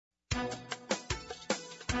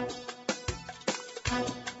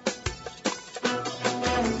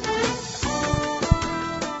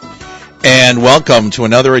And welcome to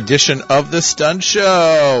another edition of The Stunt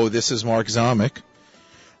Show. This is Mark Zomick,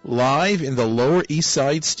 live in the Lower East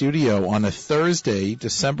Side studio on a Thursday,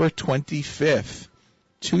 December 25th,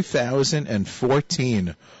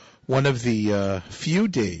 2014. One of the few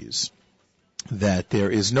days that there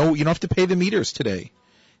is no, you don't have to pay the meters today.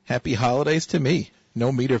 Happy holidays to me.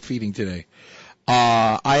 No meter feeding today.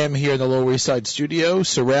 I am here in the Lower East Side studio,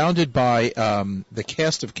 surrounded by the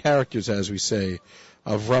cast of characters, as we say,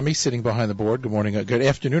 of Rummy sitting behind the board. Good morning. Good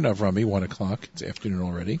afternoon, of Rummy. 1 o'clock. It's afternoon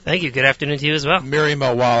already. Thank you. Good afternoon to you as well. Miriam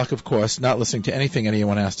L. Wallach, of course, not listening to anything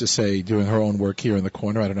anyone has to say, doing her own work here in the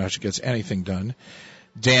corner. I don't know how she gets anything done.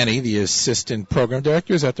 Danny, the assistant program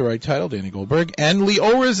director, is that the right title? Danny Goldberg. And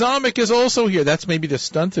Leora Zomick is also here. That's maybe the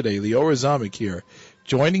stunt today. Leora Zomick here,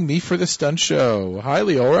 joining me for the stunt show. Hi,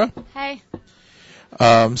 Leora. Hey.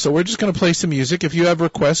 So we're just going to play some music. If you have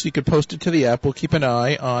requests, you could post it to the app. We'll keep an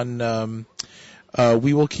eye on...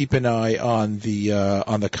 we will keep an eye on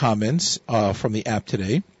the comments from the app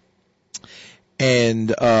today,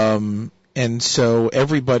 and so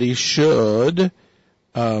everybody should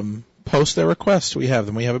post their requests. We have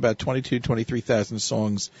them. We have about 23,000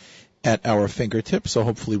 songs at our fingertips, so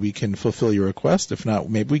hopefully we can fulfill your request. If not,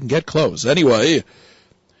 maybe we can get close. Anyway,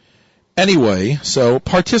 so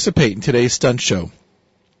participate in today's stunt show,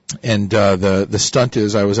 and the stunt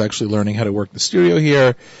is I was actually learning how to work the studio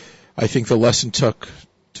here. I think the lesson took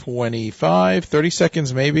 25, 30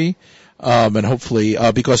 seconds maybe, and hopefully,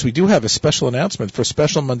 because we do have a special announcement for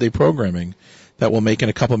special Monday programming that we'll make in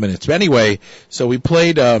a couple minutes. But anyway, so we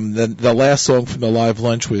played, the last song from the live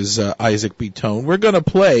lunch was Isaac B. Tone. We're going to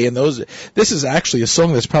play, and this is actually a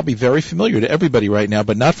song that's probably very familiar to everybody right now,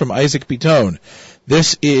 but not from Isaac B. Tone.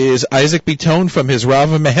 This is Isaac B. Tone from his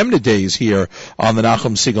Rava Mehemna days here on the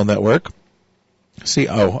Nachum Segal Network. See,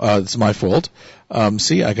 it's my fault.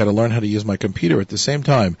 See, I got to learn how to use my computer at the same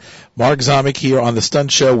time. Mark Zomick here on the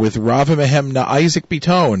Stunt Show with Rava Mehemna Isaac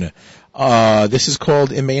Bitone. This is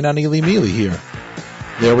called Imein Ani Li Mili here.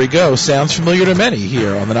 There we go. Sounds familiar to many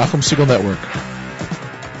here on the Nachum Segal Network.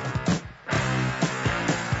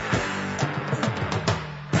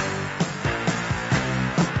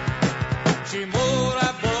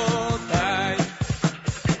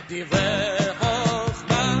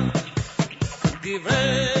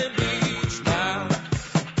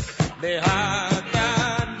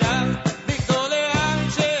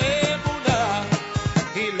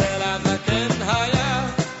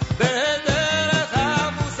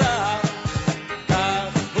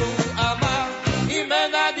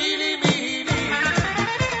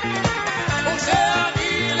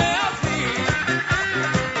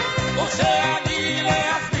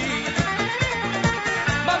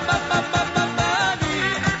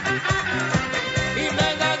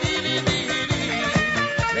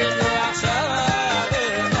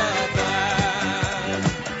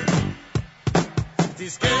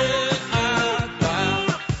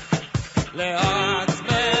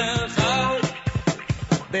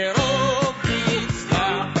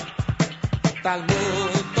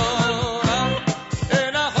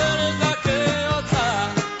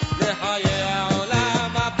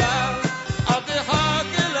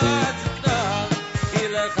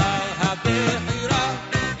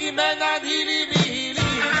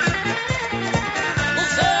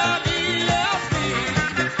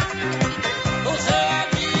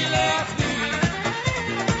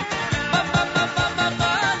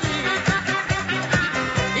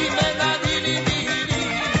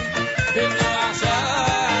 Shah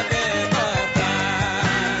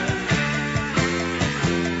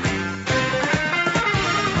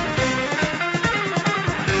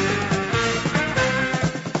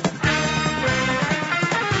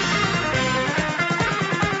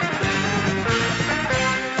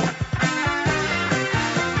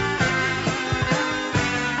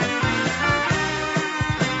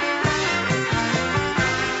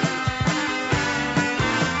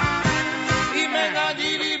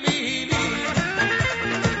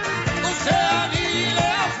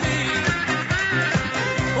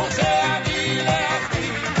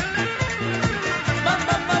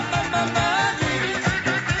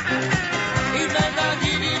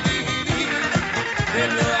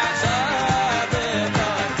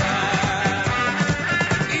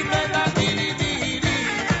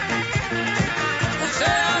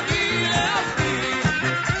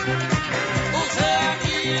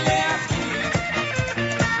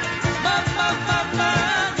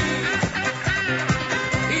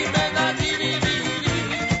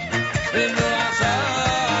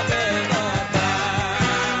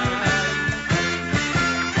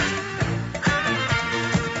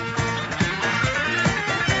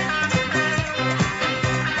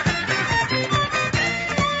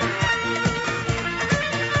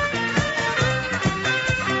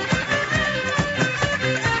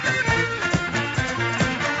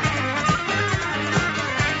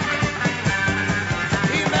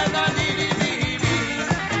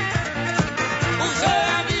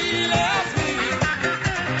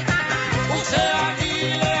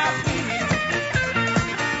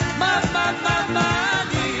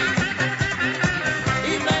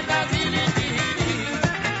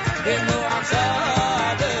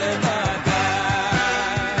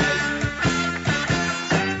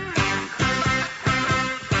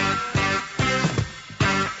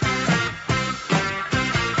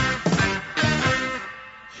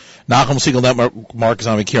Nachum Siegel Network, Mark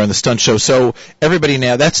Zomick here on the Stunt Show. So everybody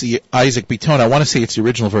now, that's the Isaac Bitton. I want to say it's the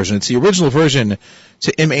original version. It's the original version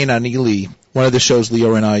to Im Ein Anili. One of the shows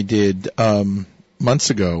Leo and I did months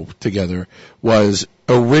ago together was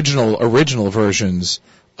original versions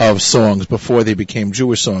of songs before they became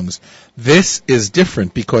Jewish songs. This is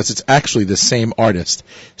different because it's actually the same artist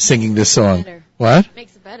singing this song. Better. What?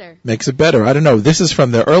 Makes it better. Makes it better. I don't know. This is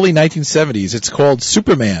from the early 1970s. It's called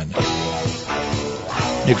Superman.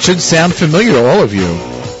 It should sound familiar to all of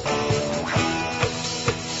you.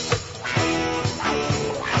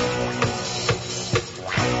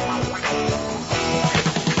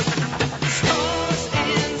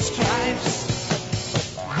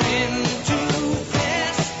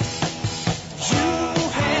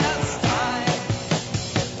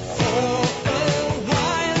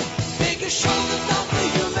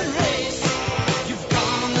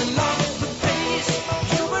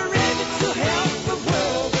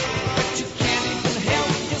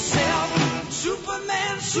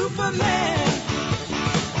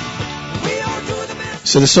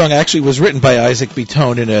 So the song actually was written by Isaac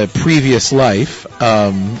Bitton in a previous life.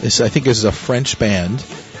 I think this is a French band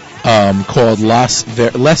called Les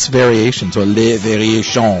Variations, or Les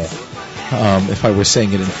Variations, if I were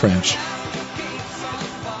saying it in French.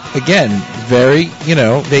 Again,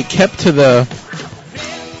 they kept to the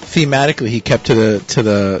thematically. He kept to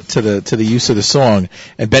the use of the song,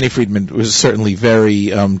 and Benny Friedman was certainly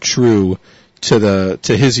very true to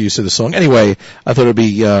his use of the song. Anyway, I thought it'd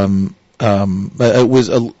be.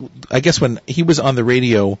 I guess when he was on the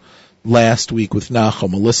radio last week with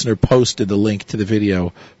Nachum, a listener posted a link to the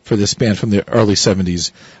video for this band from the early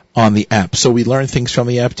 70s on the app. So we learned things from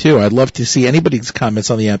the app too. I'd love to see anybody's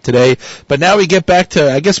comments on the app today. But now we get back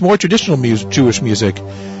to, I guess, more traditional Jewish music.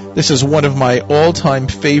 This is one of my all-time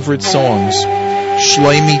favorite songs,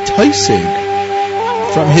 Shlomi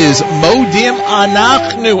Teisig, from his Modim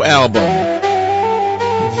Anachnu album.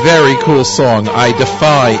 Very cool song. I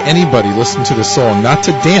defy anybody listening to the song not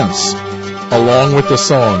to dance along with the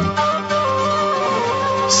song.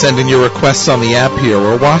 Send in your requests on the app here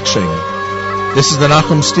or watching. This is the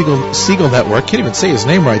Nachum Siegel Network. Can't even say his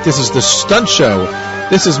name right. This is the Stunt Show.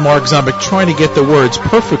 This is Mark Zomick trying to get the words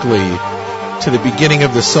perfectly to the beginning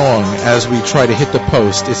of the song as we try to hit the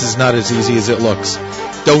post. This is not as easy as it looks.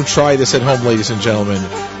 Don't try this at home, ladies and gentlemen.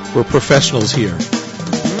 We're professionals here.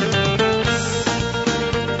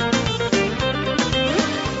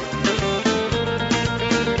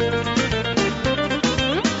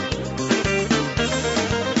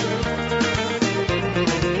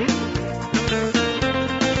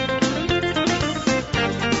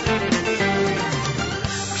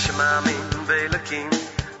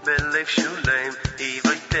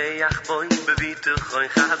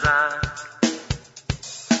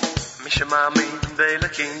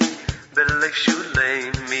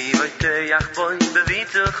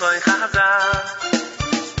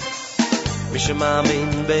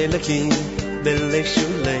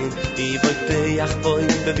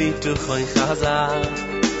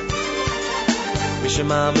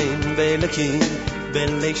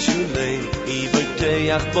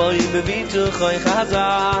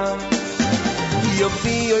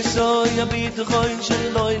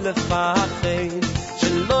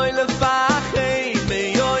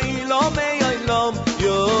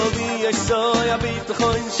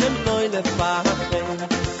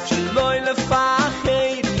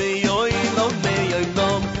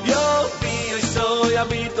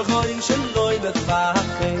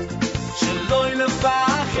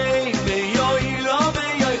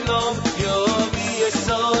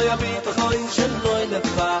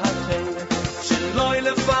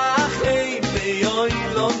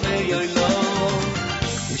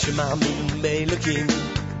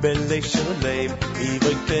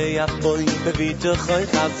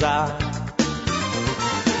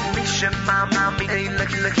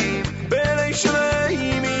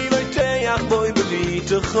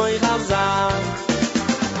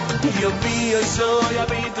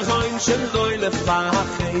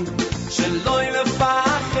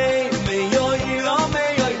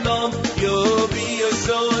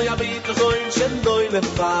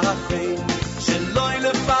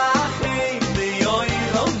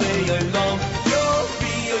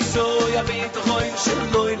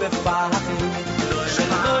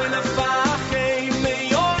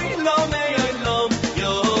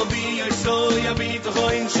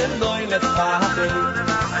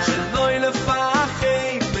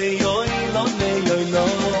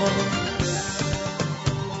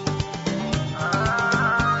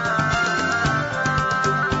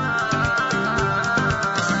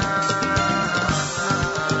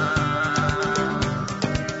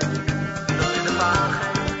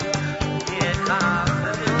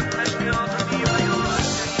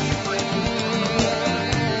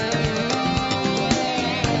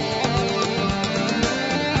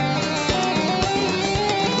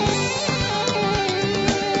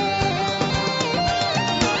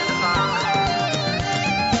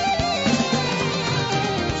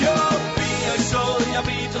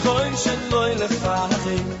 שלוי לפחד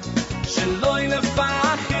שלוי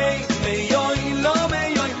לפחד מיוי לא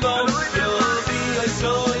יובי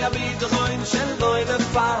יסוי הביטחון שלוי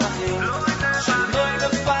לפחד שלוי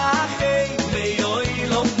לפחד מיוי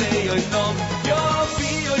לא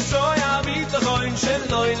יובי יסוי הביטחון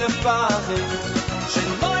שלוי לפחד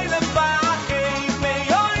שלוי לפחד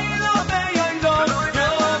מיוי לא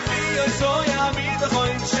יובי יסוי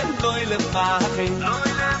הביטחון שלוי לפחד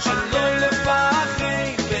שלוי לפחד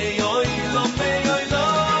מיוי לא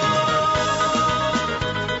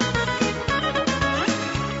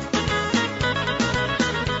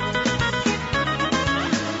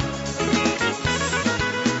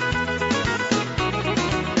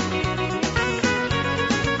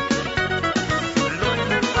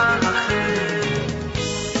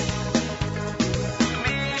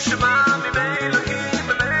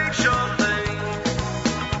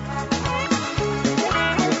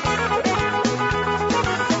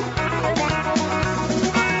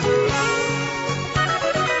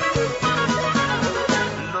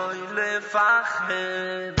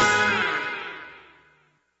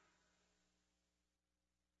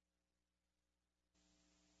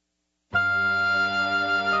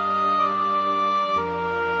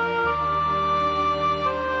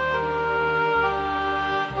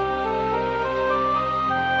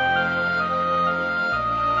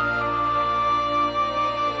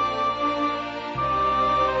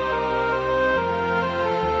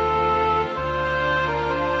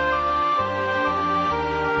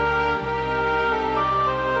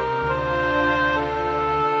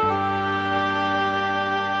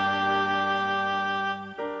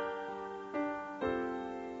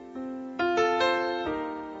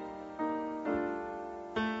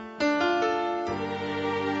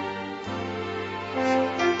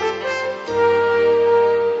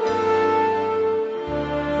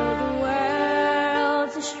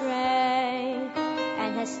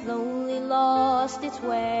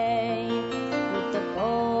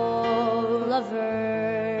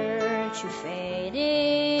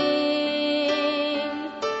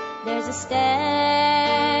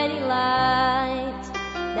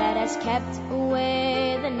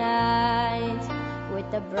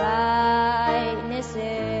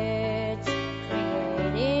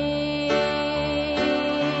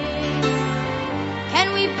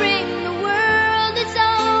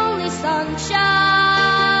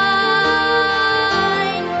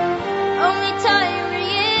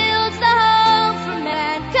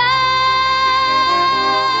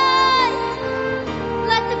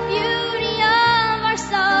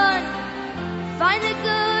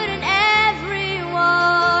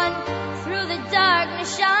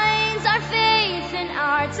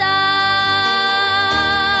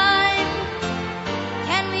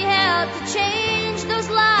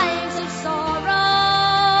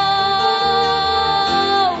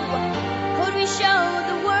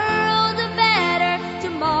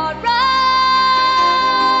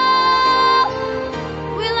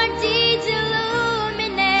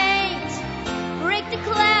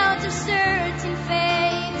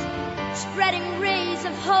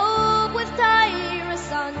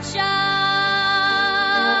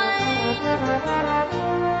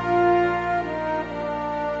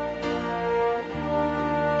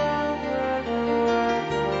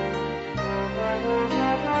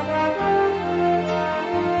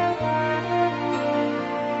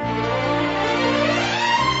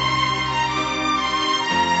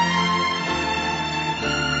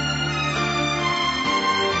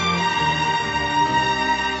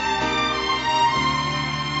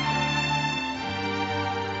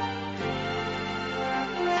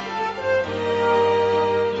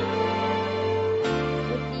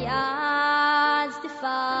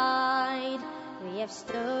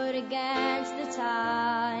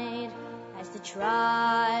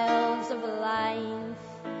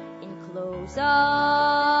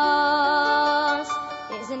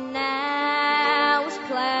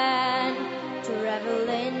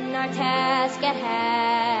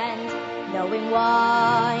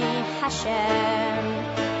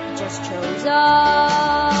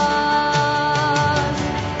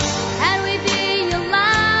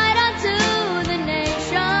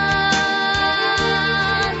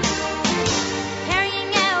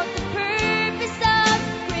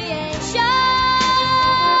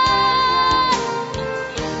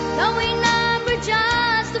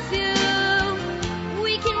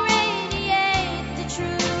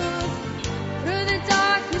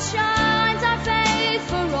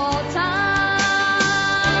For all time,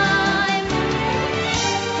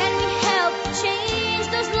 can we help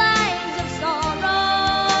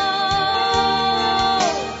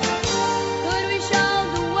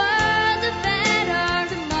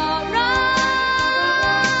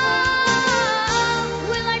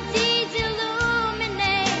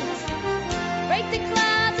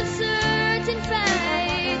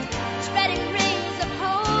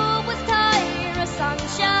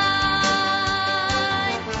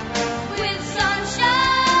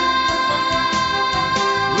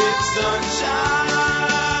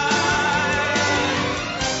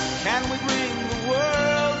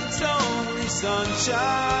sunshine.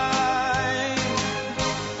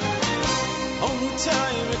 Only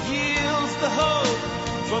time it yields the hope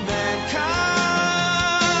for mankind.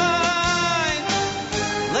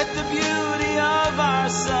 Let the beauty of our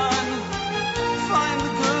sun find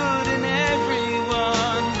the good in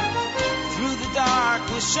everyone. Through the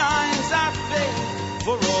darkness shines our faith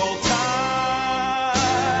for all time.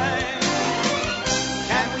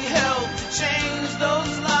 Can we help to change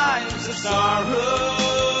those lives of sorrow?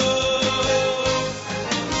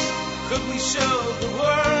 Could we show the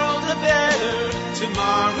world a better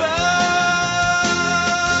tomorrow?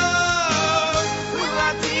 Will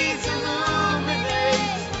our deeds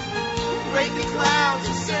illuminate, break the clouds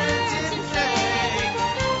of certain fate,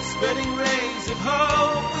 spreading rays of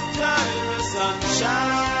hope with timeless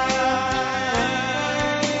sunshine,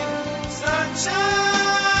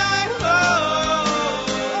 sunshine, oh.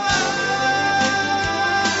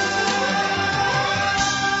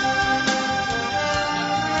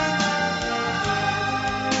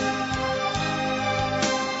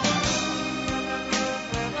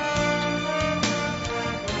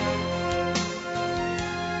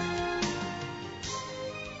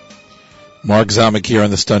 Mark Zomick here on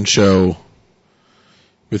the Stunt Show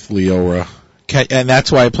with Leora. And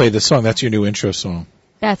that's why I played this song. That's your new intro song.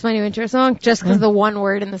 That's my new intro song, just because of the one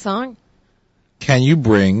word in the song. Can you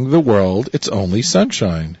bring the world its only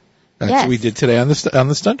sunshine? That's what we did today on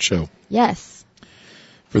the Stunt Show. Yes.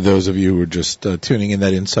 For those of you who are just tuning in,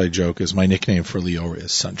 that inside joke is my nickname for Leora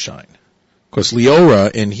is Sunshine. Of course,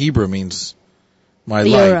 Leora in Hebrew means my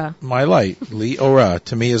Leora. light. My light. Leora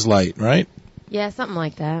to me is light, right? Yeah, something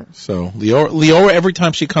like that. So Leora, every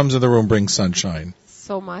time she comes in the room, brings sunshine.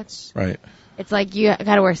 So much. Right. It's like you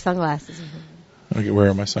gotta wear sunglasses. Okay, where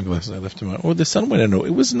are my sunglasses? I left them out. Oh, the sun went in.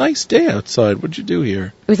 It was a nice day outside. What'd you do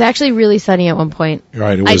here? It was actually really sunny at one point.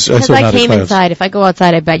 Right, it was. Because I came inside. If I go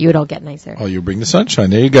outside, I bet you it'll get nicer. Oh, you bring the sunshine.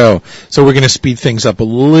 There you go. So we're going to speed things up a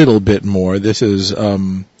little bit more. This is,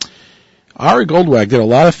 Ari Goldwag did a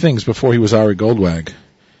lot of things before he was Ari Goldwag.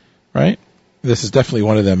 Right? This is definitely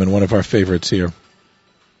one of them and one of our favorites here.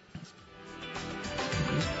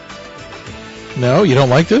 No, you don't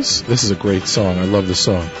like this? This is a great song. I love this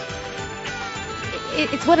song.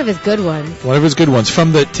 It's one of his good ones. One of his good ones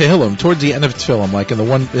from the Tehillim, towards the end of Tehillim, like in the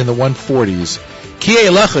 140s. Kiei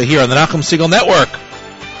Elecha here on the Nachum Segal Network.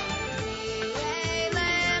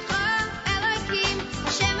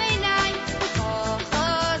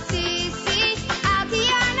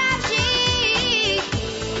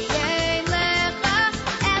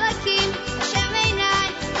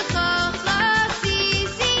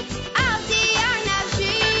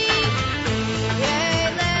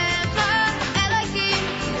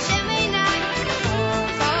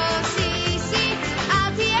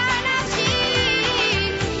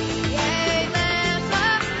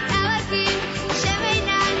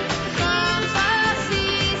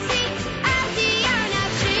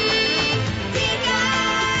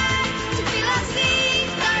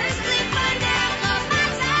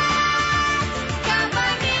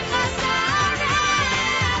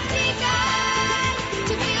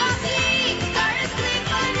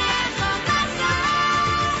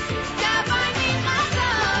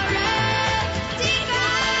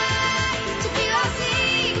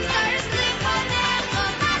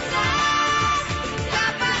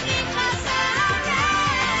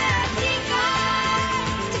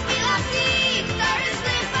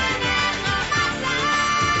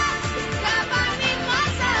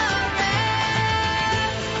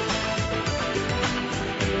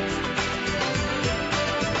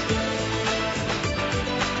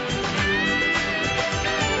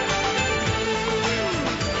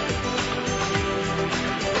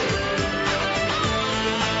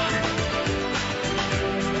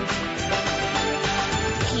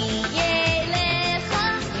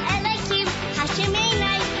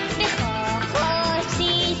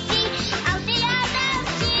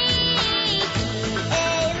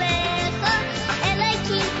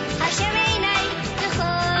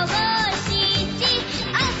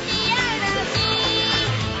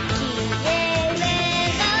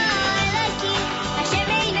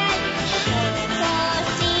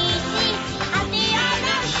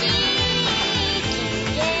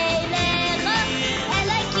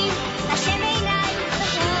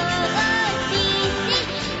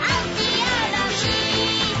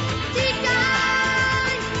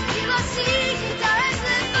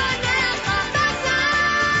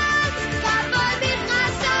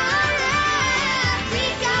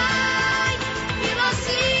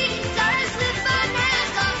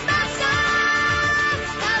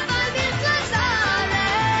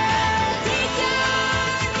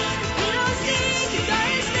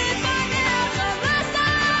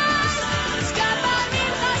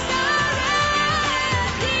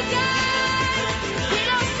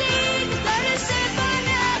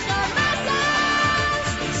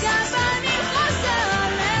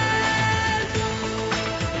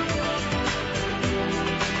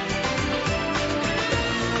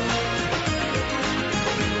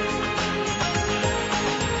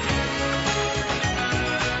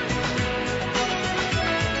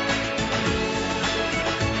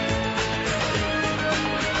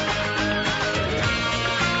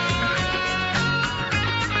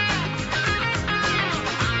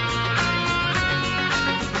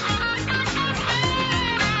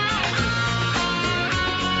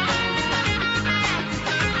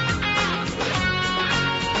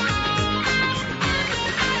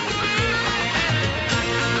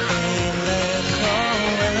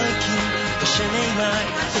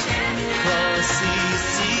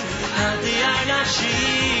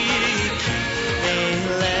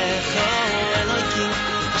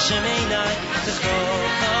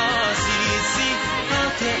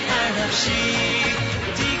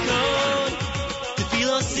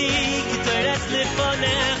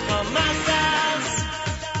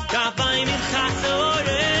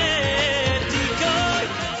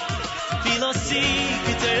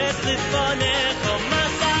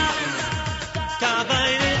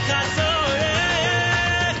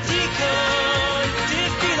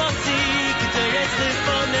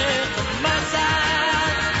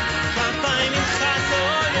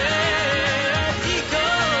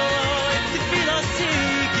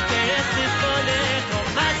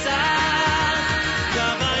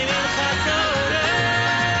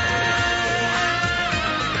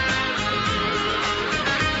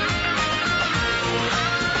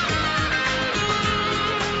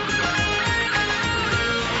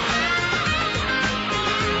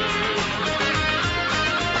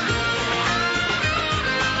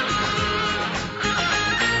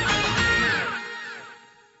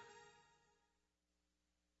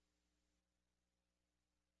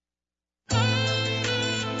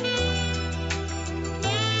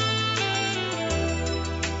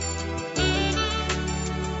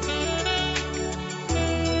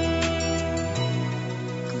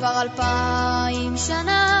 כבר 2000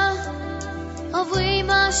 שנה עוברים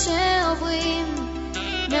מה שעוברים,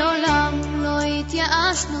 מעולם לא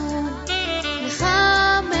התייאשנו, לך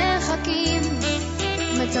מחכים,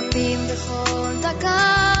 מצפים בכל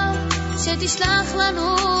דקה שתשלח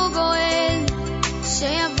לנו גואל,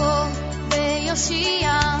 שיבוא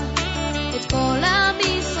ויושיע את כל עם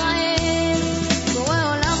ישראל. בורא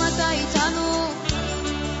עולם אתה איתנו,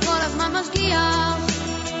 כל הזמן משגיח,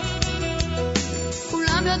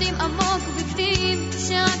 כולם יודעים עמוק בפנים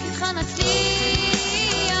שרק איתך נצליח.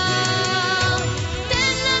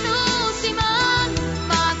 תן לנו סימן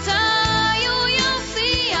מתי הוא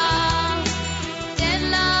יופיע, תן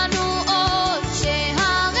לנו עוד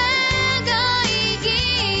שהרגע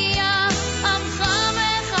הגיע, עמך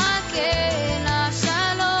מחכה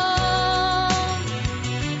לשלום.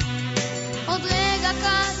 עוד רגע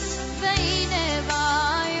קט והנה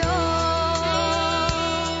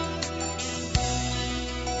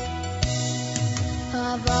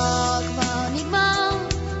העבר כבר נגמר,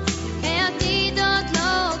 העתיד עוד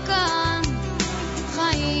לא כאן,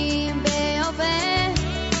 חיים בהווה,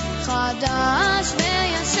 חדש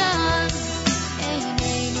וישן,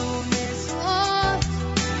 עינינו נשואות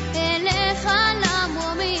אליך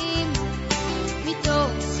למרומים,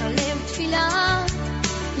 מתוך הלב תפילה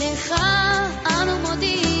לך אנו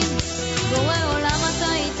מודים. בורא עולם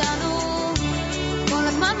אתה איתנו, כל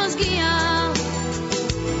הזמן משגיח,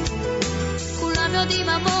 יודעים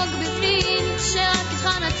עמוק בפנים שרק איתך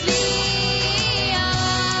נצליח.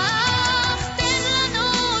 תן לנו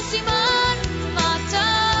סימן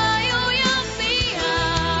מתי הוא יופיע,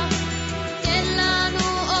 תן לנו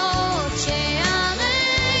עוד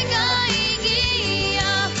שהרגע הגיע,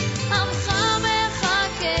 עמך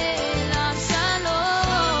מחכה לשלום.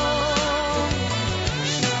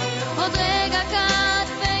 עוד רגע קט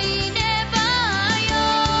והנה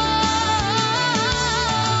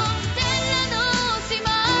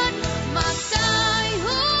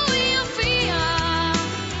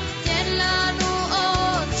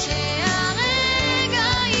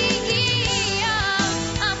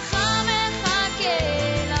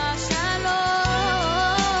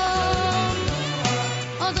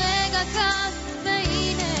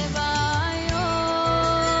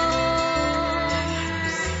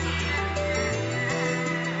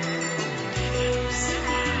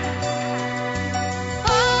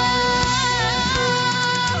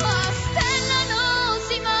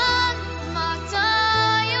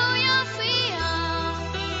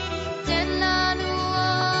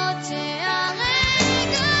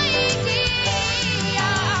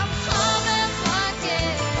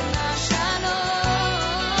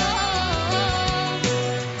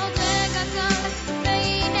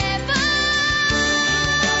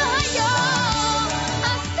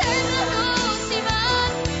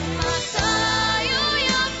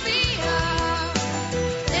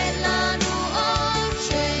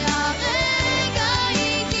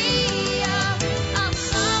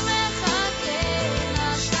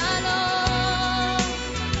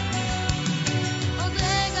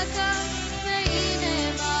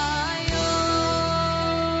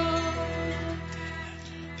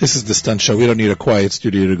This is the Stunt Show. We don't need a quiet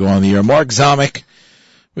studio to go on the air. Mark Zomick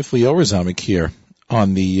with Leora Zomick here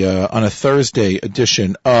on a Thursday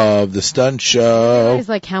edition of the Stunt Show. It's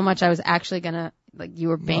like how much I was actually gonna, like, you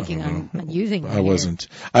were banking on using it. I wasn't.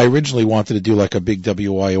 I originally wanted to do like a big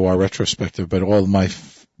WYOR retrospective, but all of my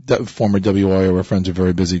former WYOR friends are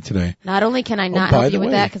very busy today. Not only can I not help you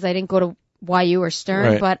with that because I didn't go to YU or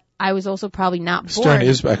Stern, but I was also probably not born. Stern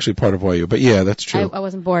is actually part of YU, but yeah, that's true. I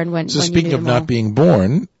wasn't born when. So speaking of not being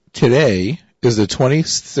born, today is the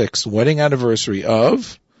 26th wedding anniversary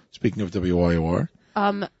of Speaking of WYOR.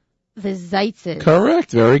 The Zeitzes.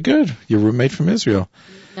 Correct. Very good. Your roommate from Israel.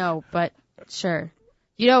 No, but sure.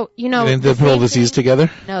 You know. Didn't they put all these together?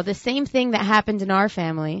 No, the same thing that happened in our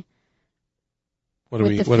family. What are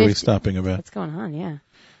we stopping about? What's going on? Yeah.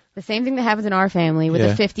 The same thing that happened in our family with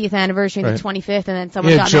the 50th anniversary and the 25th, and then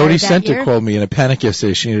someone got married that Jody Center year. called me in a panic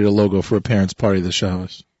yesterday. She needed a logo for a parents' party this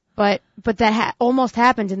Shabbos. But that almost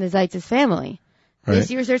happened in the Zeitz's family. Right.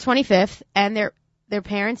 This year's their 25th, and their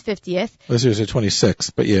parents' 50th. This year's their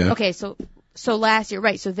 26th, but yeah. Okay, so last year,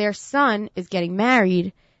 right? So their son is getting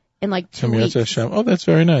married in like 2 weeks. Oh, that's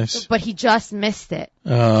very nice. But he just missed it.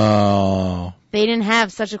 Oh. They didn't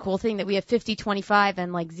have such a cool thing that we have 50, 25,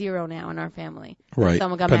 and like 0 now in our family. Right.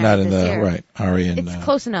 Someone got but married not in this the year. right. Ari and it's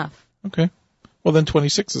close enough. Okay. Well, then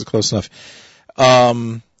 26 is close enough.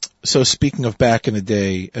 So speaking of back in the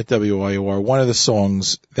day at WYOR, one of the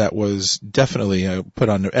songs that was definitely put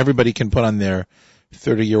on, everybody can put on their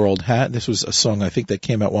 30-year-old hat. This was a song I think that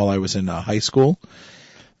came out while I was in high school.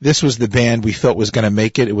 This was the band we felt was going to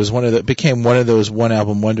make it. It was became one of those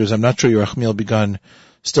one-album wonders. I'm not sure Yerachmiel Begun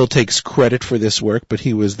still takes credit for this work, but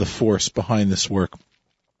he was the force behind this work.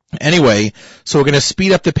 Anyway, so we're going to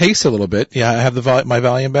speed up the pace a little bit. Yeah, I have my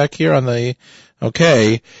volume back here on the.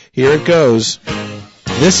 Okay, here it goes.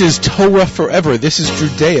 This is Torah Forever. This is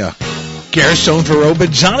Judea. Gershon Veroba,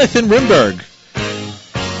 Jonathan Rimberg.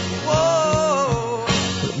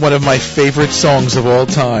 One of my favorite songs of all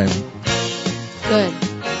time. Good.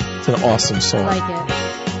 It's an awesome song. I like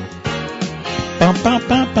it. Bum, bum,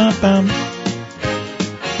 bum, bum, bum.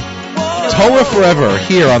 Torah Forever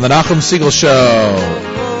here on the Nachum Segal Show.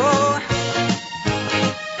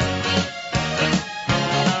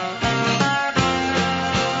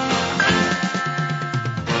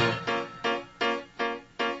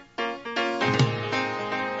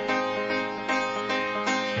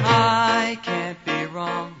 I can't be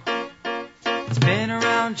wrong. It's been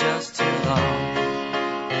around just too long.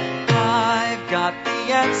 I've got the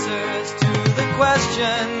answers to the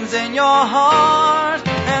questions in your heart.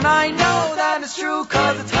 And I know that it's true,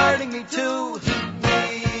 'cause it's hurting me too.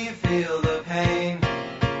 We feel the pain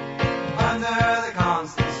under the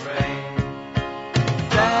constant strain.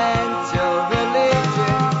 Sense your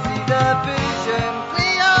religion, see the vision,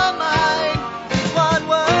 clear mind. This one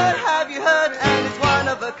word have you heard, and it's one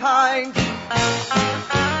of a kind.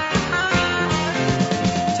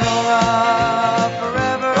 Torah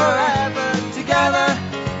forever, forever together.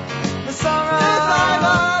 The sorrow.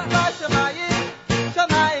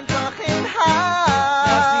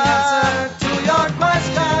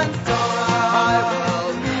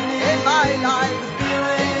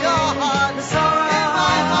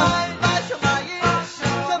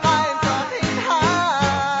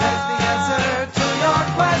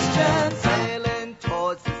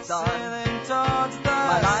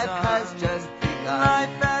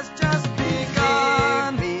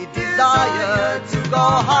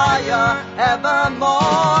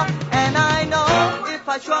 Evermore, and I know if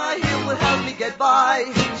I try, He will help me get by.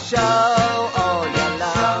 Show all your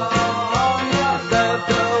love, serve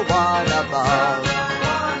the one above.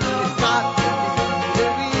 It's got to be the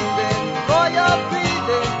reason for your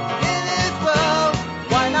breathing in this world.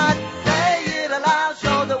 Why not say it aloud?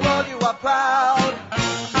 Show the world you are proud.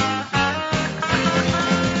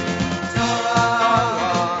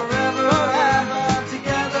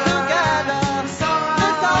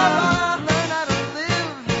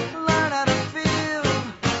 Learn how to feel,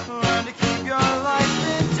 learn to keep your life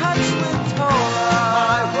in touch with Torah.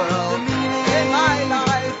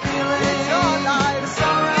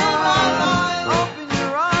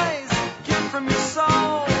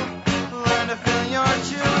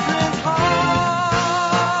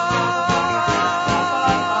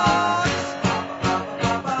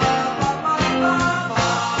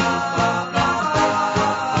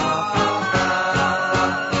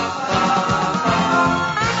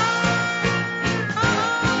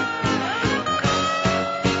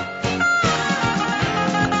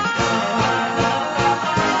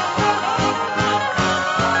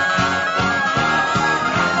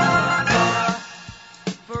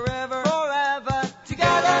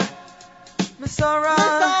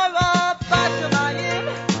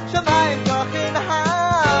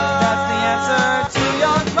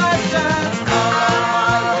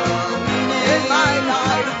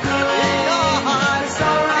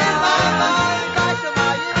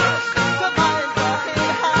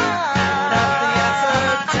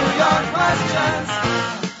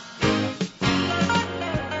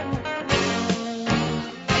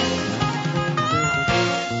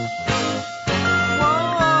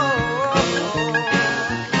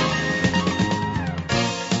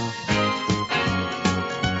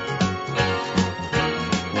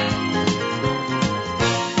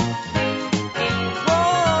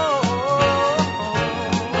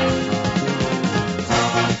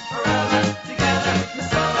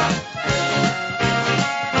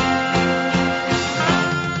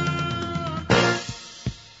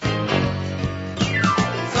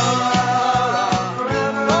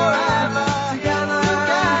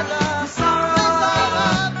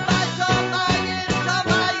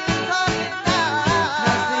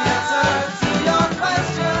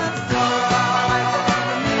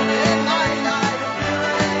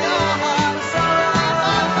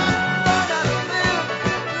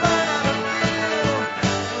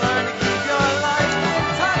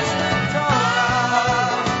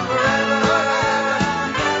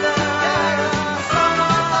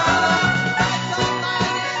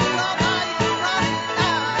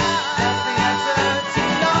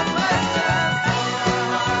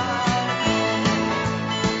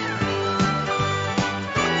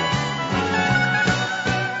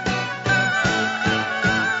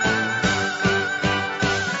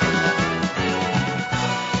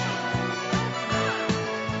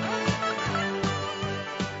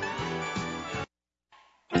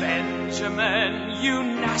 Benjamin, you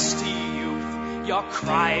nasty youth, your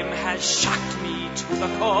crime has shocked me to the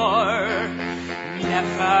core.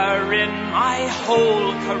 Never in my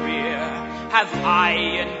whole career have I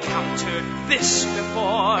encountered this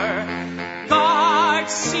before. Guard,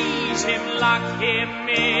 seize him, lock him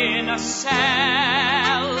in a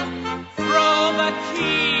cell. Throw the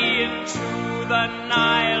key into the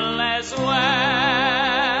Nile as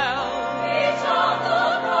well. Each of the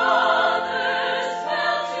brothers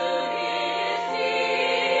fell to his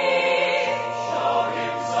knees. Show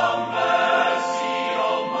him some mercy,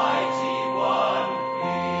 Almighty One,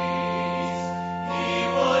 please. He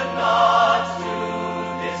would not do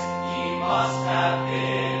this, he must have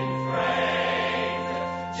been framed.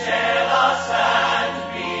 Jail us and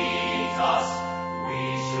beat us, we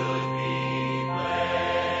should be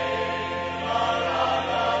blamed. La la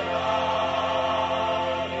la la,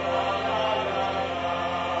 la la la la,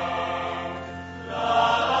 la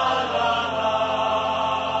la la,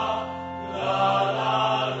 la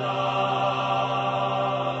la la.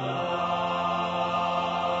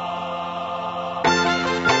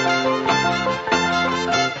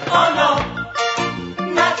 Oh no,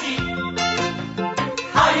 not he.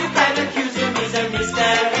 How you can accuse him is a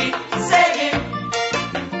mystery. Save him,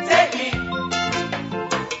 take me.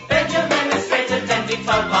 Benjamin is straight attending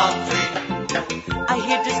from Palm Tree. I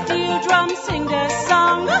hear the steel drums sing their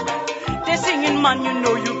song. They're singing, man, you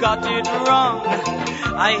know you got it wrong.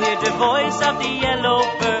 I hear the voice of the yellow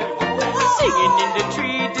bird singing in the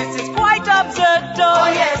tree. This is quite absurd, though.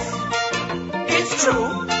 Oh yes, it's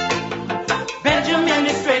true. Benjamin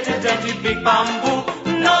is straight attending big bamboo.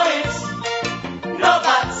 No ifs, no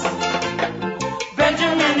buts.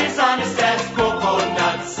 Benjamin is honest as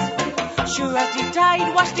coconuts. Sure as he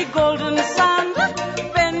died, wash the golden sand.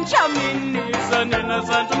 Benjamin is an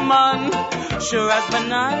innocent man. Sure as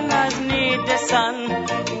bananas need the sun.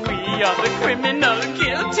 We are the criminal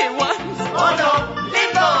guilty ones. Oh no,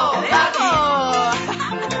 limbo, limbo.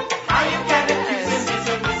 How you can accuse him is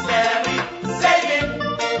a mystery. Save him,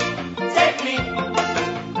 take me.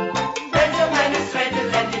 Benjamin is straight to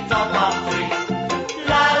let it all off free.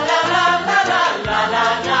 La la la la la la la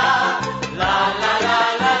la. La la la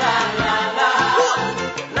la la la la.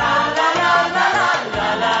 La la la la la la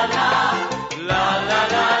la la. La la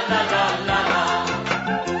la la la la la.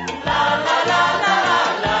 La la la la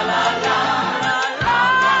la la la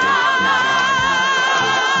la.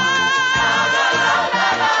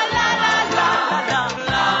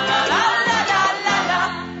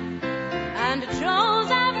 And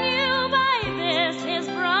Joseph knew by this his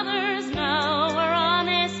brothers now were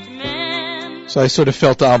honest men. So I sort of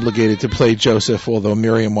felt obligated to play Joseph, although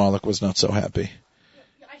Miriam Wallach was not so happy.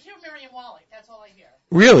 I hear Miriam Wallach. That's all I hear.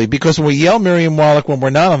 Really? Because when we yell Miriam Wallach when we're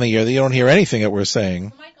not on the air, you don't hear anything that we're saying.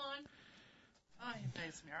 Is the mic on? Oh,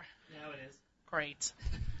 thanks, Mira. Yeah, it is. Great.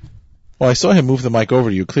 Well, I saw him move the mic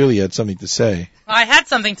over to you. Clearly you had something to say. I had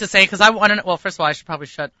something to say because I wanted to, well, first of all, I should probably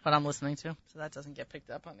shut what I'm listening to so that doesn't get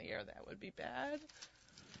picked up on the air. That would be bad.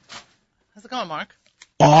 How's it going, Mark?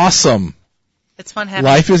 Awesome. It's fun having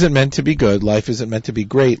Life isn't meant to be good. Life isn't meant to be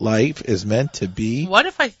great. Life is meant to be What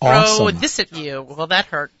if I throw awesome. this at you? Well, that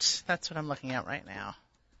hurt. That's what I'm looking at right now.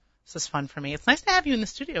 This is fun for me. It's nice to have you in the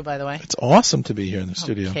studio, by the way. It's awesome to be here in the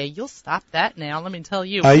studio. Okay, you'll stop that now. Let me tell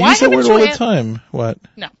you. I Why use that haven't word you all the asked- time. What?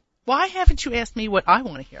 No. Why haven't you asked me what I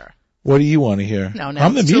want to hear? What do you want to hear? No, I'm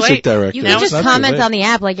the it's too music late. director. You Now can It's just not too comment late. on the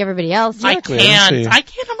app like everybody else. I Look. can't. see. I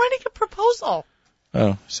can't. I'm writing a proposal.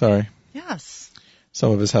 Oh, sorry. Yes.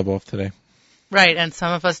 Some of us have off today. Right, and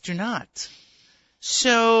some of us do not.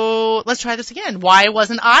 So let's try this again. Why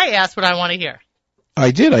wasn't I asked what I want to hear?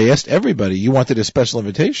 I did. I asked everybody. You wanted a special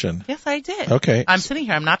invitation. Yes, I did. Okay. I'm sitting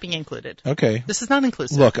here. I'm not being included. Okay. This is not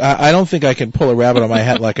inclusive. Look, I don't think I can pull a rabbit on my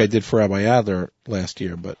hat like I did for Rabbi Adler last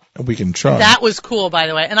year, but we can try. That was cool, by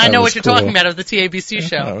the way. And I That know was what you're cool. talking about. It was the TABC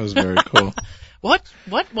show. That was very cool. What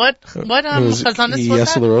It was Chazanis was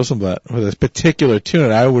Yesler that? Rosenblatt with a particular tune.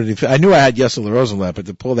 And I knew I had Yesler Rosenblatt, but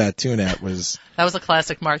to pull that tune out was That was a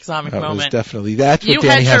classic Mark Zomick that was moment. definitely that's what You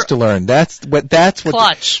Danny had has your- to learn. That's what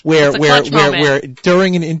Clutch. where It's a where clutch where moment. where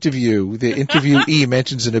during an interview the interviewee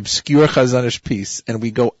mentions an obscure Chazanish piece, and we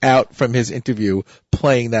go out from his interview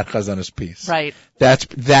playing that Chazanish piece. Right.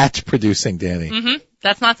 That's producing, Danny. Mm-hmm.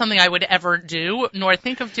 That's not something I would ever do, nor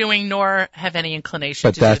think of doing, nor have any inclination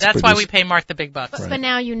But to do. that's That's why we producing. pay Mark the big bucks. But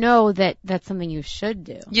now you know that that's something you should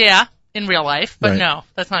do. Yeah, in real life, but Right. no,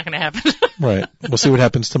 that's not going to happen. Right. We'll see what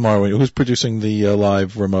happens tomorrow. Who's producing the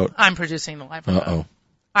live remote? I'm producing the live remote. Uh-oh.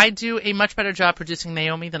 I do a much better job producing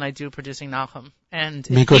Naomi than I do producing Nahum. And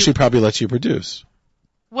Because she probably lets you produce.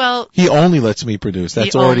 well, He only lets me produce.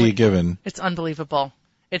 That's He already only- a given. it's unbelievable.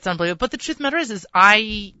 It's unbelievable. But the truth of the matter is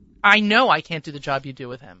I I know I can't do the job you do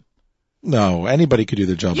with him. No, anybody could do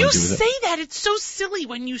the job I do You with say it. that. It's so silly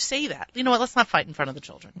when you say that. You know what? Let's not fight in front of the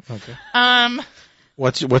children. Okay.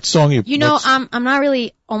 What song you? You know, I'm not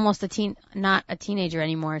really not a teenager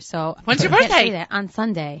anymore. So When's your I can't birthday? say that. On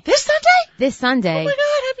Sunday. This Sunday? This Sunday. Oh my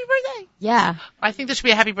God! Happy birthday! Yeah. I think there should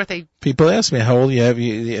be a happy birthday. People ask me how old you have.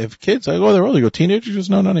 You have kids? I go, oh, they're old. You go, teenagers?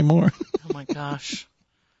 No, not anymore. Oh my gosh!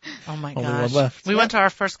 Oh my Only gosh! one left. We went to our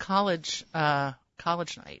first college night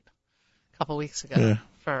a couple weeks ago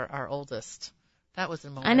for our oldest. That was a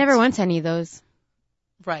moment. I never went to any of those.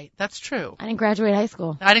 Right, that's true. I didn't graduate high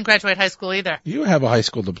school. I didn't graduate high school either. You have a high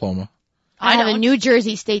school diploma, I have a don't. New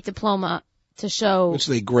Jersey State diploma to show. which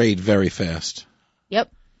they grade very fast.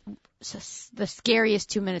 Yep. The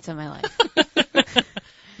scariest 2 minutes of my life.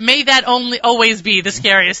 May that always be the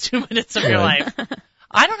scariest 2 minutes of your Right. life.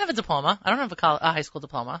 I don't have a diploma. I don't have a high school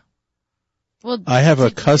diploma. Well, I have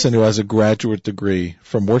a cousin who has a graduate degree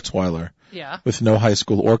from Wurzweiler Yeah. with no high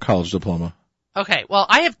school or college diploma. Okay, well,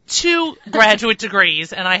 I have 2 graduate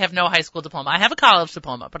degrees, and I have no high school diploma. I have a college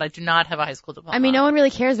diploma, but I do not have a high school diploma. I mean, no one really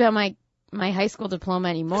cares about my high school diploma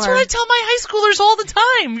anymore. That's what I tell my high schoolers all the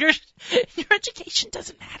time. Your education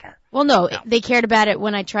doesn't matter. Well, no, they cared about it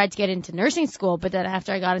when I tried to get into nursing school, but then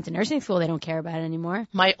after I got into nursing school, they don't care about it anymore.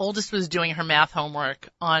 My oldest was doing her math homework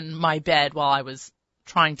on my bed while I was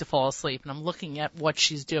trying to fall asleep, and I'm looking at what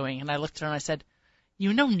she's doing, and I looked at her and I said,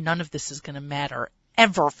 you know none of this is going to matter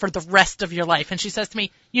ever for the rest of your life. And she says to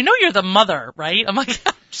me, you know you're the mother, right? I'm like,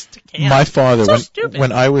 I just can't. My father, So stupid.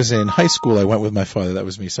 when I was in high school, I went with my father. That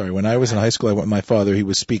was me, sorry. When I was in high school, I went with my father. He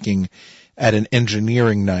was speaking at an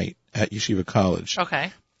engineering night at Yeshiva College.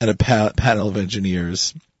 Okay. At a panel of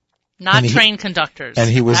engineers. Not And he- trained conductors. And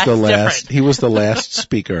he was That's the last, different. he was the last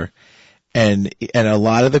speaker. And a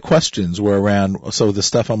lot of the questions were around, so the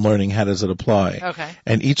stuff I'm learning, how does it apply? Okay.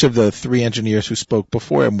 And each of the 3 engineers who spoke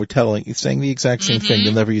before him were saying the exact same thing.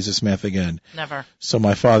 You'll never use this math again. Never. So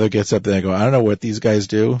my father gets up there and I go, I don't know what these guys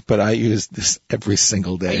do, but I use this every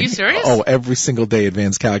single day. Are you serious? Oh, every single day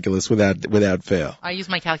advanced calculus without fail. I use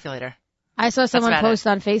my calculator. I saw someone about post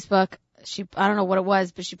on Facebook. I don't know what it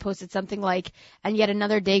was, but she posted something like, and yet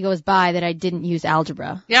another day goes by that I didn't use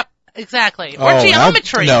algebra. Yep. Exactly. Or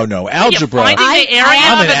geometry. No, algebra. Are you finding the area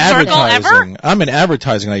I'm of in a circle ever? advertising. I'm in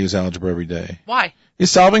advertising. I use algebra every day. Why? You're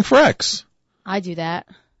solving for X. I do that.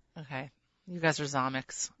 Okay. You guys are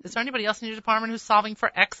Zomics. Is there anybody else in your department who's solving for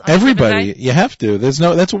X on a given Everybody, day? you have to. That's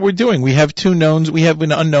what we're doing. We have 2 knowns. We have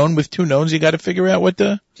an unknown with 2 knowns. You got to figure out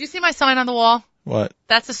Do you see my sign on the wall? what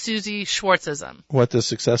That's a Susie Schwartzism. what does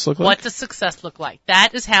success look like? What does success look like? That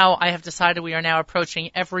is how I have decided we are now approaching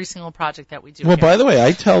every single project that we do Well, here. by the way,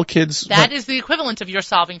 I tell kids That is the equivalent of your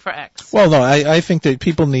solving for X. Well, no, I think that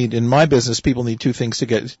in my business, people need 2 things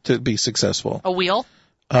to be successful. A wheel?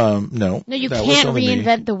 No. No, you that was can't only me.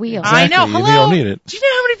 reinvent the wheel. Exactly. I know. You Hello. don't need it. Do you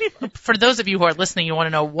know how many people, for those of you who are listening, you want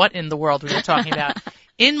to know what in the world we were talking about.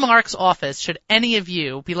 In Mark's office, should any of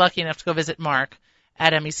you be lucky enough to go visit Mark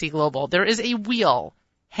at MEC Global, there is a wheel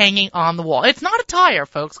hanging on the wall. It's not a tire,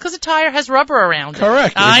 folks, because a tire has rubber around it.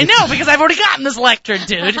 Correct. I know, because I've already gotten this lecture,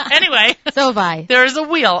 dude. Anyway. So have I. There is a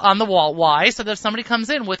wheel on the wall. Why? So that if somebody comes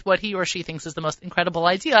in with what he or she thinks is the most incredible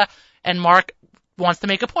idea, and Mark wants to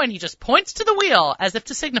make a point, he just points to the wheel as if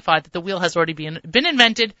to signify that the wheel has already been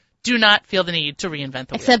invented. Do not feel the need to reinvent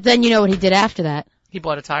the wheel. Except then you know what he did after that. He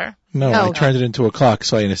bought a tire. No, No. I turned it into a clock,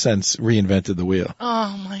 so I, in a sense, reinvented the wheel.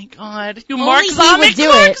 Oh my God! You Only Mark he Zomick, would do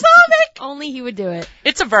Mark it. Zomick. Only he would do it.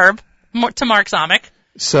 It's a verb to Mark Zomick.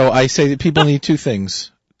 So I say that people need 2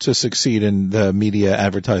 things to succeed in the media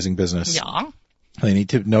advertising business. Yeah. They need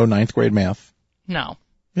to know 9th grade math. No.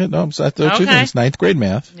 Yeah, no, so there are 2 Okay. things. 9th grade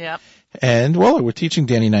math. Yep. And, well, we're teaching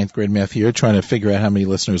Danny 9th grade math here, trying to figure out how many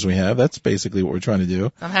listeners we have. That's basically what we're trying to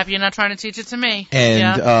do. I'm happy you're not trying to teach it to me. And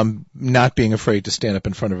Yeah. not being afraid to stand up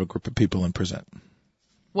in front of a group of people and present.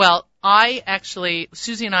 Well,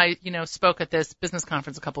 Susie and I, spoke at this business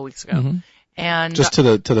conference a couple weeks ago, and Just to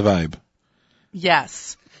the vibe.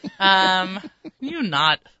 yes, we're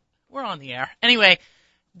on the air anyway.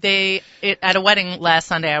 At a wedding last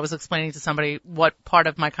Sunday, I was explaining to somebody what part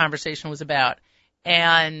of my conversation was about,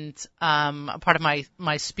 and part of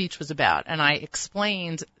my speech was about, and I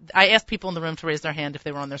asked people in the room to raise their hand if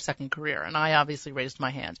they were on their second career, and I obviously raised my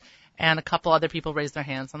hand. And a couple other people raised their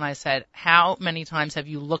hands, and I said, how many times have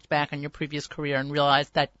you looked back on your previous career and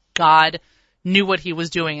realized that God knew what he was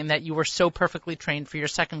doing and that you were so perfectly trained for your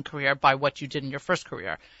second career by what you did in your first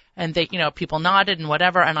career? And people nodded and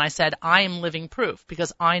whatever, and I said, I am living proof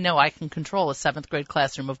because I know I can control a 7th grade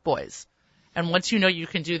classroom of boys. And once you know you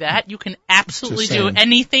can do that, you can absolutely Just do saying.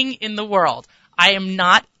 anything in the world. I am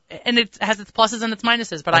not and it has its pluses and its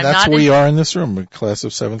minuses, but And I'm that's not where we are in this room, a class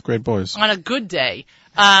of 7th grade boys. on a good day.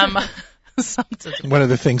 One of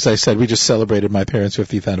the things I said, we just celebrated my parents'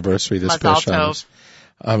 50th anniversary this Mazal past Shabbos.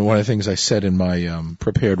 One of the things I said in my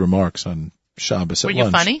prepared remarks on Shabbos at Were lunch.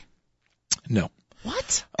 you funny? No.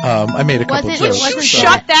 What? I made a couple Wasn't- jokes. it Would you wasn't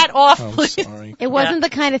shut that off, I'm please? sorry. It wasn't the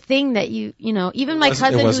kind of thing that even my wasn't- it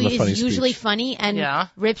cousin wasn't who a funny is usually speech. funny and Yeah.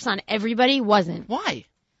 rips on everybody wasn't. Why?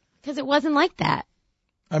 Because it wasn't like that.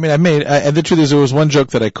 I mean, and the truth is there was one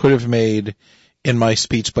joke that I could have made in my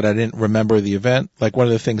speech, but I didn't remember the event. Like one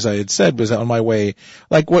of the things I had said was that on my way,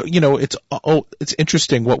 like it's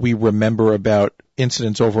interesting what we remember about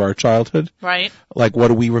incidents over our childhood. Right. Like what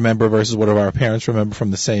do we remember versus what do our parents remember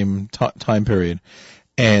from the same time period.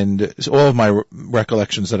 And so all of my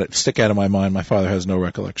recollections that stick out of my mind, my father has no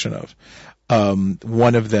recollection of.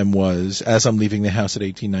 One of them was, as I'm leaving the house at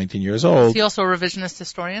 18, 19 years Is old. he also a revisionist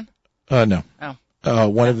historian? No. Oh.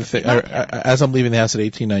 One of the things, as I'm leaving the house at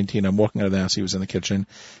 18, 19, I'm walking out of the house, he was in the kitchen,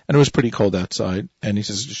 and it was pretty cold outside, and he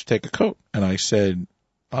says, you should take a coat. And I said,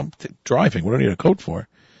 I'm driving, what do I need a coat for?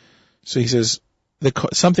 So he says,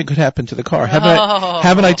 something could happen to the car.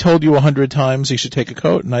 Haven't I told you 100 times you should take a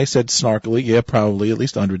coat? And I said snarkily, yeah, probably at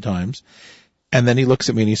least 100 times. And then he looks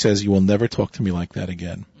at me and he says, you will never talk to me like that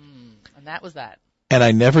again. And that was that. And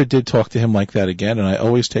I never did talk to him like that again, and I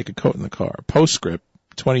always take a coat in the car. Postscript,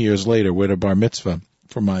 20 years later, we're at a bar mitzvah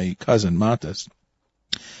for my cousin, Matas,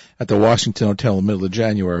 at the Washington Hotel in the middle of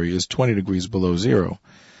January. Is 20 degrees below zero.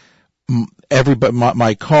 Everybody,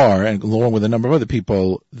 my car, and along with a number of other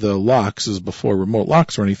people, the locks, is before remote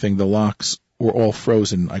locks or anything, the locks were all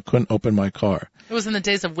frozen. I couldn't open my car. It was in the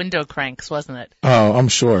days of window cranks, wasn't it? Oh, I'm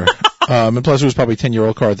sure. And plus it was probably a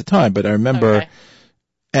 10-year-old car at the time, but I remember... Okay.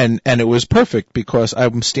 And it was perfect because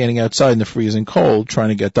I'm standing outside in the freezing cold trying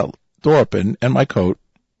to get the door open, and my coat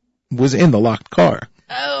was in the locked car.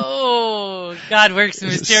 Oh, God works in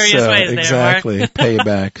mysterious ways there, exactly, Mark.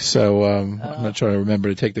 payback. So I'm not sure I remember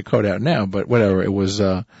to take the coat out now, but whatever. It was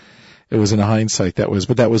in hindsight that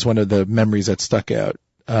was one of the memories that stuck out.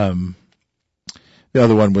 The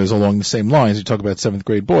other one was along the same lines. You talk about 7th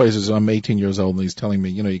grade boys. Is I'm 18 years old and he's telling me,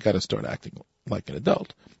 you got to start acting like an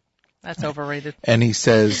adult. That's overrated. And he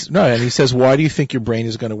says, why do you think your brain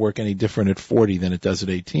is going to work any different at 40 than it does at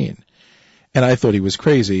 18? And I thought he was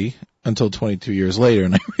crazy until 22 years later,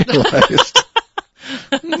 and I realized,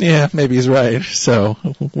 yeah, maybe he's right. So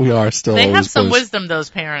we are still They have always some boys. wisdom, those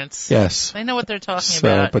parents. Yes. They know what they're talking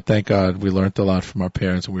about. But thank God we learned a lot from our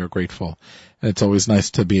parents, and we are grateful. And it's always nice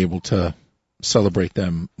to be able to celebrate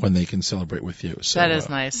them when they can celebrate with you. So, That is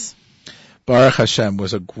nice. Baruch Hashem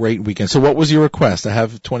was a great weekend. So what was your request? I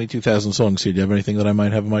have 22,000 songs here. Do you have anything that I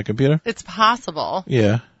might have on my computer? It's possible.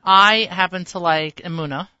 Yeah. I happen to like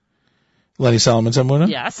Emunah. Lenny Solomon's Emunah?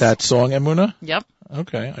 Yes. That song Emunah? Yep.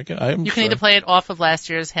 Okay. You can either play it off of last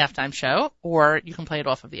year's halftime show, or you can play it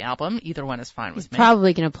off of the album. Either one is fine with me.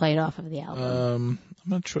 Probably going to play it off of the album. I'm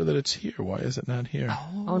not sure that it's here. Why is it not here?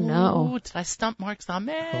 Oh, no. Did I stump Mark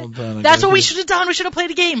Zomick? Hold on. That's what we should have done. We should have played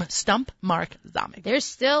a game. Stump Mark Zomick. There's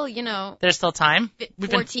still, There's still time. We've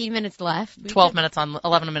been 14 minutes left. 11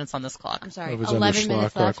 minutes on this clock. I'm sorry, It was under 11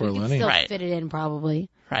 minutes Schlock, left. Rock, or We can Lenny. still Right. fit it in probably.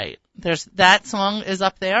 Right. That song is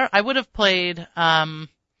up there. I would have played the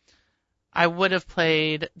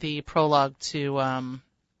prologue to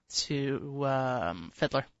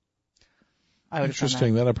Fiddler. I would have done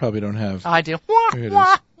Interesting. That I probably don't have. that. I do. Here it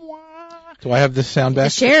is. Do I have the sound back?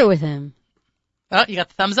 Just share it with him. Oh, you got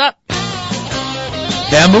the thumbs up.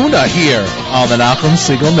 Emunah here on the Nachum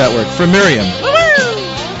Segal Network for Miriam.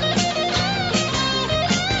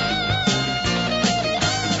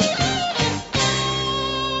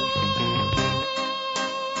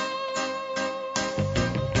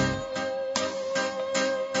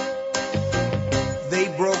 They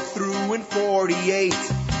broke through in 48,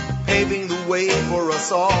 paving the way for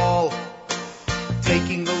us all.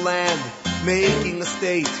 Taking the land, making a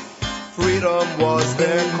state, freedom was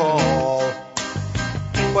their call.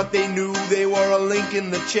 But they knew they were a link in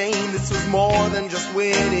the chain. This was more than just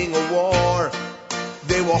winning a war.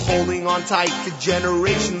 They were holding on tight to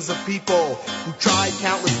generations of people who tried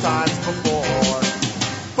countless times before.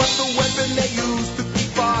 But the weapon they used to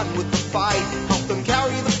keep on with the fight, helped them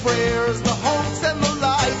carry the prayers, the hopes and the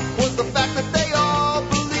light, was the fact that they all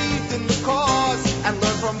believed in the cause and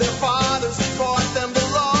learned from their fathers who taught them the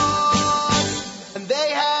laws. And they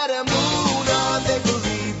had emunah, they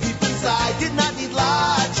believed deep inside, did not need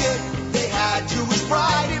logic. They had Jewish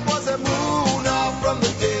pride, it was emunah from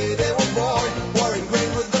the day they were born, were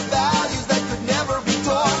ingrained with the values that could never be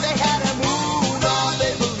torn. They had emunah,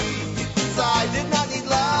 they believed deep inside, did not need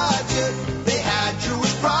logic. They had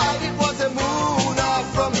Jewish pride, it was emunah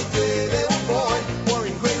from the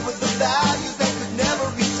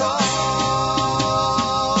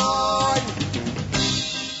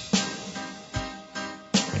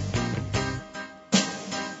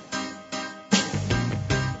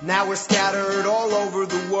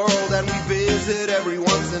every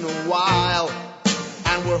once in a while.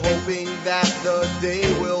 And we're hoping that the day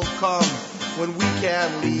will come when we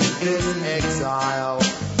can leave this exile.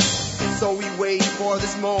 So we wait for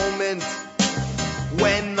this moment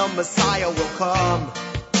when the Messiah will come.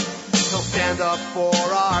 He'll stand up for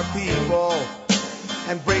our people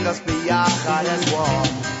and bring us biyachad as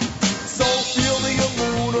one. So feel the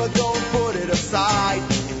emunah, don't put it aside.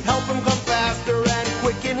 Help him come faster and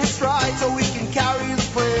quicken his stride, so we can carry the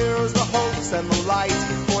prayers, the hopes, and the light.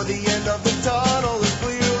 For the end of the tunnel is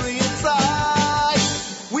clearly in sight.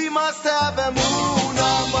 We must have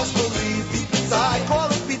emunah, must believe deep inside. Call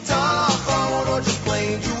it bitachon or just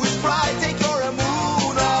plain Jewish pride. Take your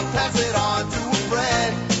emunah, pass it on to a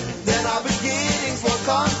friend. Then our beginnings will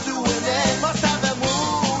come to an end. Must have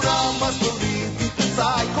emunah, must believe deep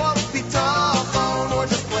inside. Call it bitachon or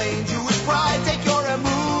just plain Jewish pride. Take your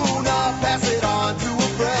emunah, pass it on to a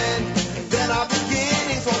friend. Then our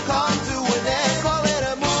beginnings will come to an end. Call it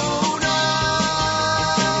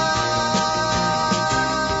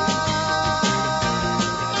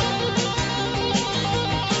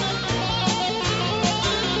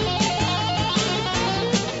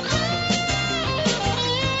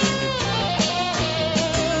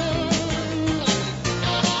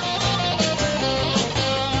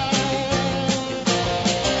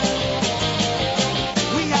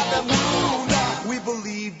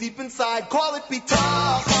inside. Call it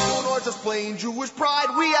bitachon or just plain Jewish pride.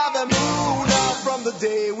 We have emunah from the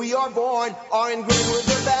day we are born, are ingrained with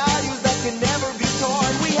their values that can never be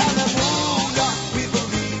torn. We have emunah, we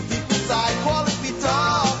believe deep inside. Call it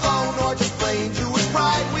bitachon or just plain Jewish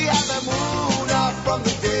pride. We have emunah from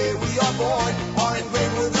the day we are born, are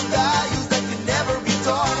ingrained with their values that can never be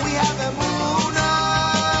torn. We have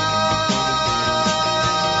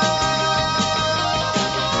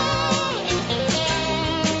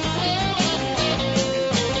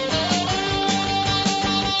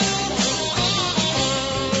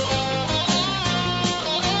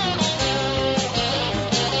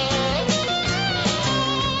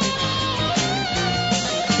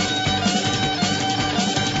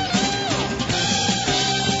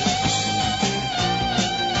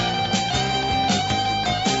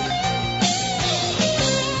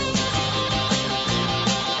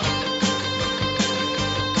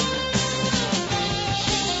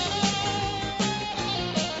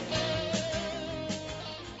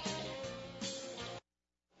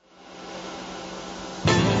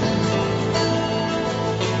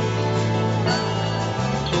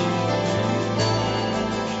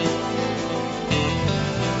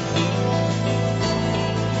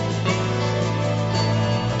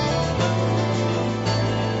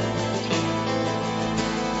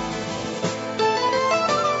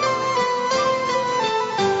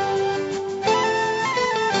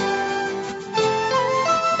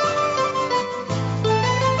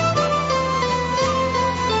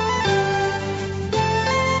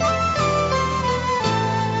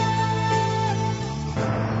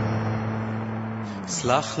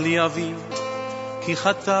סלח לי אבי, כי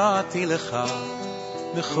חטאתי לך,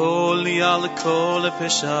 בכל לי על כל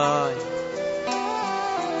פשעי.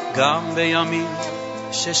 גם בימים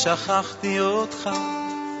ששכחתי אותך,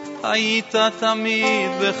 היית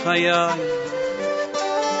תמיד בחיי.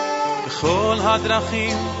 בכל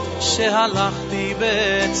הדרכים שהלכתי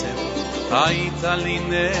בעצם, היית לי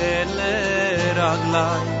נר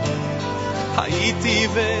לרגלי. הייתי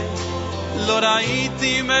ולא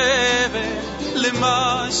ראיתי מעבר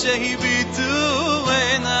למה שהביטו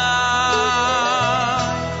עיניי.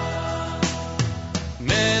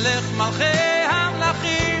 מלך מלכי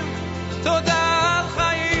המלכים, תודה על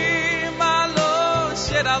חיים, על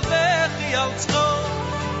אושר, על בכי, על צחוק.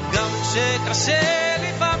 גם כשקשה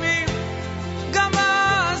לפעמים, גם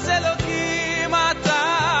אז אלוקים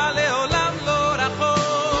אתה לעולם לא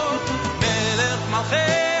רחוק. מלך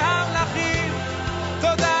מלכי המלכים,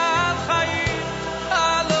 תודה על חיים,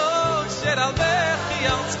 על אושר, על בכי,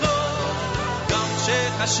 על צחוק. גם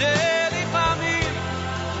כשקשה לפעמים,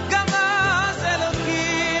 גם אז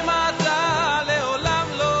אלוקים אתה לעולם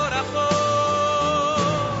לא רחוק.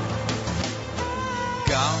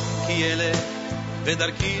 גם כי ילך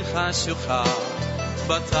בדרכי חשוכה,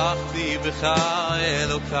 בטחתי בך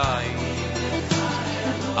אלוקיי.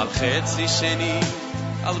 על חצי שני,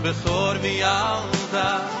 על בכור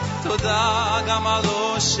וילדה, תודה גם על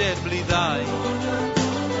אושר בלי די.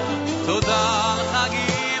 תודה על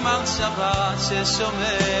חגים, על שבת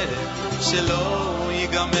ששומר, שלא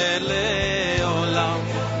ייגמר לעולם.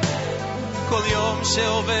 כל יום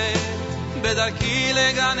שעובר בדרכי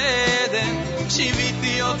לגן עדן,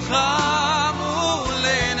 שיביתי אותך מול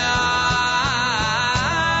עיניי.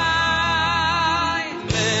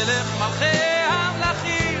 מלך מלכי המלכים,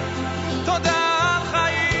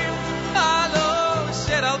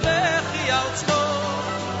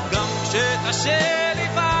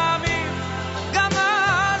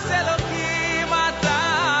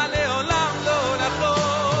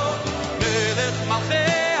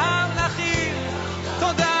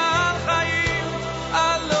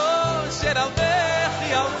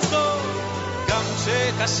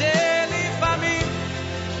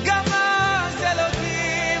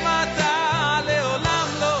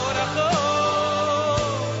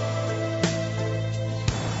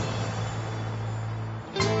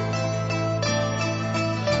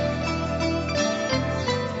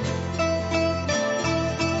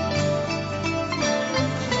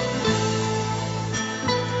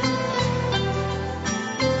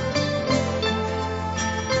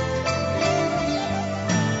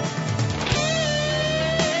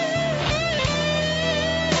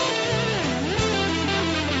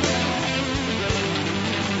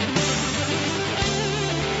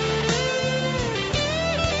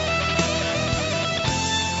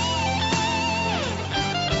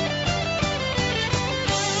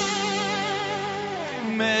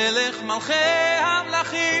 מלכי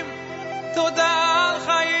המלכים, תודה על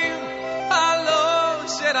חיים, על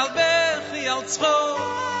אושר, על בכי, על צחוק,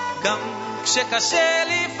 גם כשקשה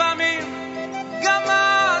לפעמים, גם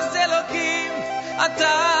אז אלוקים,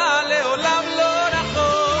 אתה לעולם לא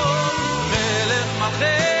רחוק. מלך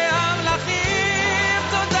מלכי המלכים,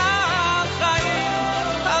 תודה על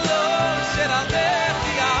חיים, על אושר, על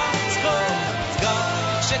בכי, על צחוק, גם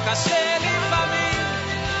כשקשה לפעמים,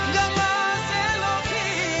 גם אז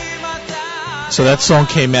אלוקים, אתה. So that song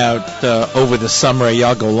came out over the summer at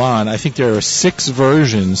Yagolan. I think there are 6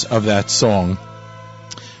 versions of that song.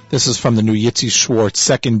 This is from the new Yitzi Schwartz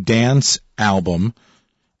Second Dance album.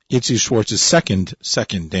 Yitzi Schwartz's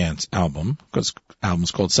second dance album, because the album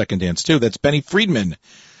is called Second Dance too. That's Benny Friedman,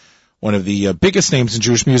 one of the biggest names in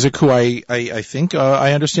Jewish music, who I think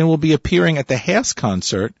I understand will be appearing at the Haas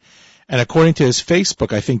concert, and according to his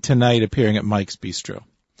Facebook, I think tonight appearing at Mike's Bistro.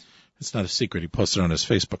 It's not a secret. He posted on his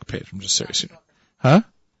Facebook page. I'm just serious. Huh?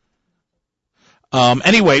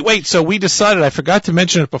 Anyway, wait, so we decided, I forgot to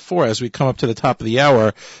mention it before as we come up to the top of the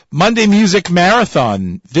hour, Monday Music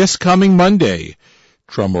Marathon, this coming Monday.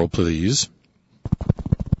 Drum roll, please.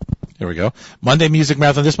 There we go. Monday Music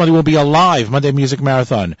Marathon. This Monday will be a live Monday Music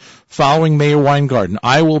Marathon following Mayor Weingarten.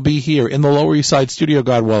 I will be here in the Lower East Side studio,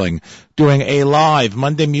 God willing, doing a live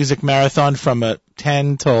Monday Music Marathon from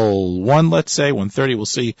 10 till 1, let's say, 1:30. We'll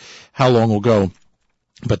see how long we'll go.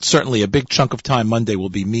 But certainly a big chunk of time Monday will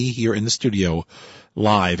be me here in the studio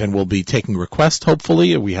live, and we'll be taking requests,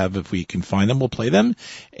 hopefully. If we can find them, we'll play them.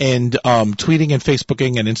 And tweeting and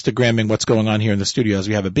Facebooking and Instagramming what's going on here in the studio, as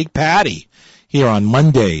we have a big party here on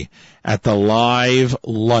Monday at the live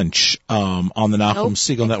lunch on the Nachum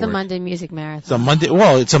Siegel Network. It's the Monday Music Marathon.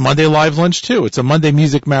 It's a Monday live lunch too. It's a Monday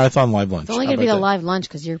Music Marathon live lunch. It's only going to be the live lunch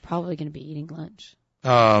because you're probably going to be eating lunch.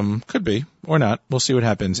 Could be, or not. We'll see what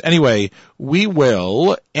happens. Anyway, we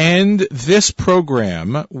will end this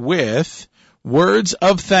program with words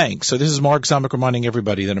of thanks. So this is Mark Zomick reminding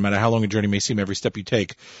everybody that no matter how long a journey may seem, every step you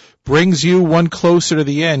take brings you one closer to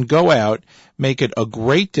the end. Go out, make it a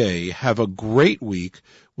great day, have a great week.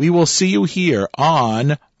 We will see you here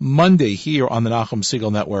on Monday here on the Nachum Siegel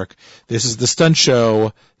Network. This is The Stunt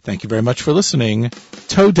Show. Thank you very much for listening.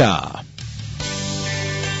 Toda.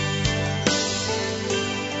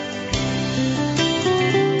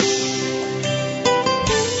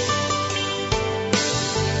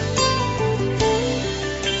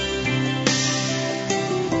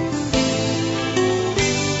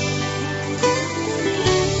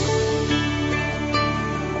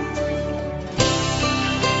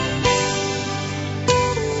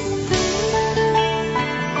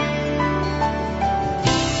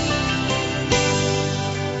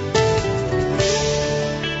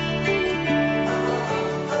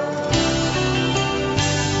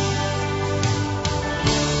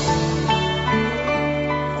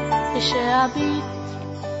 כשאביט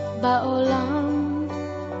בעולם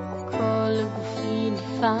כל גופי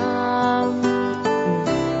נפעם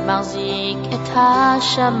מחזיק את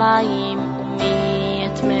השמיים ומי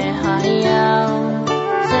את מהים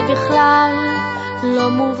זה בכלל לא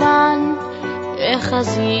מובן איך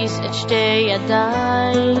אזיז את שתי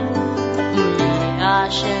ידיי מי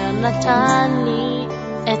אשר נתן לי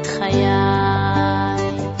את חיי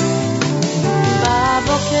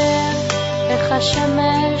בבוקר איך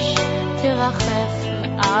השמש תרחף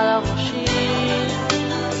מעל ראשי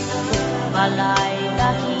בלילה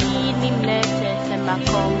היא נמלטת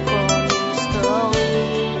למקום כה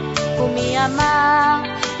היסטורי ומי אמר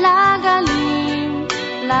לגלים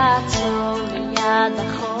לעצור ליד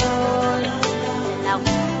החול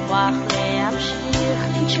לרוח להמשיך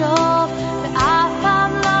לנשוב ואף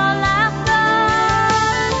פעם לא לחזור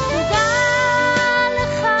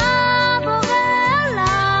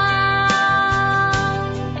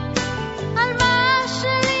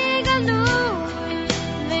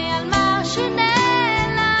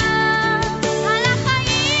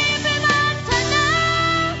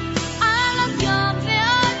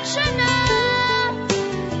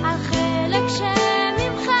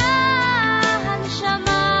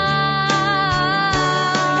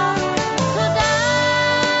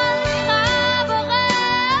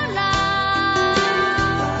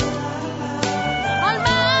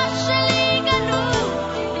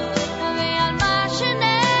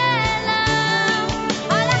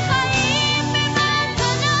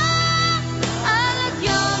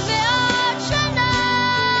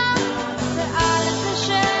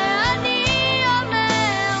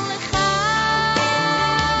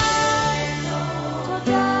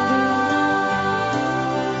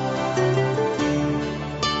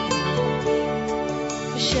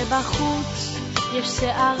בחוץ יש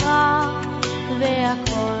שערה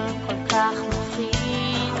והכל כל כך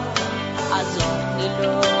מפחיד, עזוב לי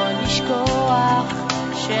לא לשכוח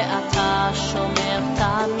שאתה שומר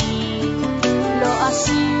תמיד. לא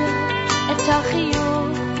אסיר את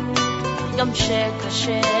החיוך גם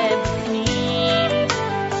שקשה בפנים,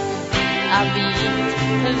 אביט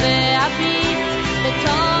ואביט